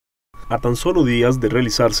A tan solo días de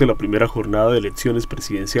realizarse la primera jornada de elecciones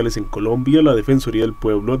presidenciales en Colombia, la Defensoría del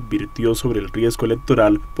Pueblo advirtió sobre el riesgo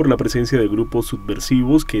electoral por la presencia de grupos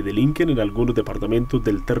subversivos que delinquen en algunos departamentos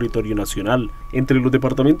del territorio nacional. Entre los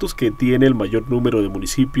departamentos que tiene el mayor número de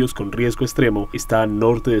municipios con riesgo extremo está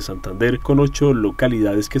Norte de Santander, con 8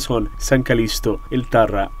 localidades que son San Calixto, El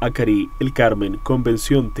Tarra, Acarí, El Carmen,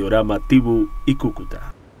 Convención, Teorama, Tibú y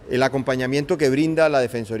Cúcuta. El acompañamiento que brinda la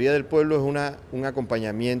Defensoría del Pueblo es un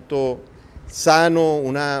acompañamiento sano,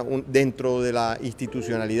 dentro de la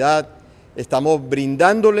institucionalidad. Estamos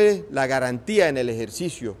brindándole la garantía en el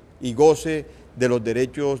ejercicio y goce de los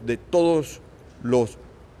derechos de todos los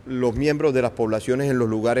miembros de las poblaciones en los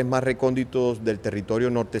lugares más recónditos del territorio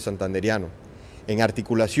norte santanderiano. En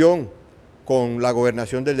articulación con la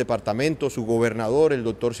gobernación del departamento, su gobernador, el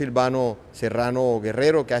doctor Silvano Serrano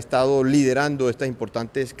Guerrero, que ha estado liderando estas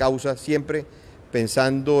importantes causas, siempre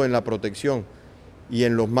pensando en la protección y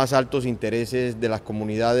en los más altos intereses de las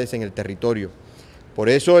comunidades en el territorio. Por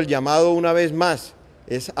eso el llamado una vez más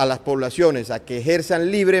es a las poblaciones a que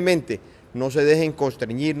ejerzan libremente, no se dejen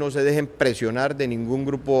constreñir, no se dejen presionar de ningún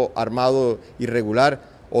grupo armado irregular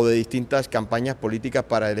o de distintas campañas políticas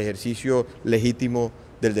para el ejercicio legítimo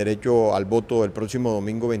del derecho al voto el próximo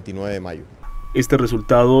domingo 29 de mayo. Este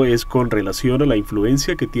resultado es con relación a la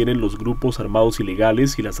influencia que tienen los grupos armados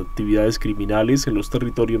ilegales y las actividades criminales en los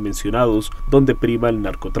territorios mencionados, donde prima el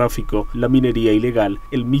narcotráfico, la minería ilegal,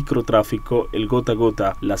 el microtráfico, el gota a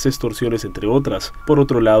gota, las extorsiones, entre otras. Por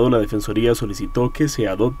otro lado, la Defensoría solicitó que se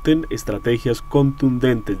adopten estrategias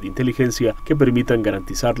contundentes de inteligencia que permitan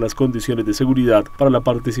garantizar las condiciones de seguridad para la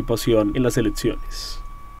participación en las elecciones.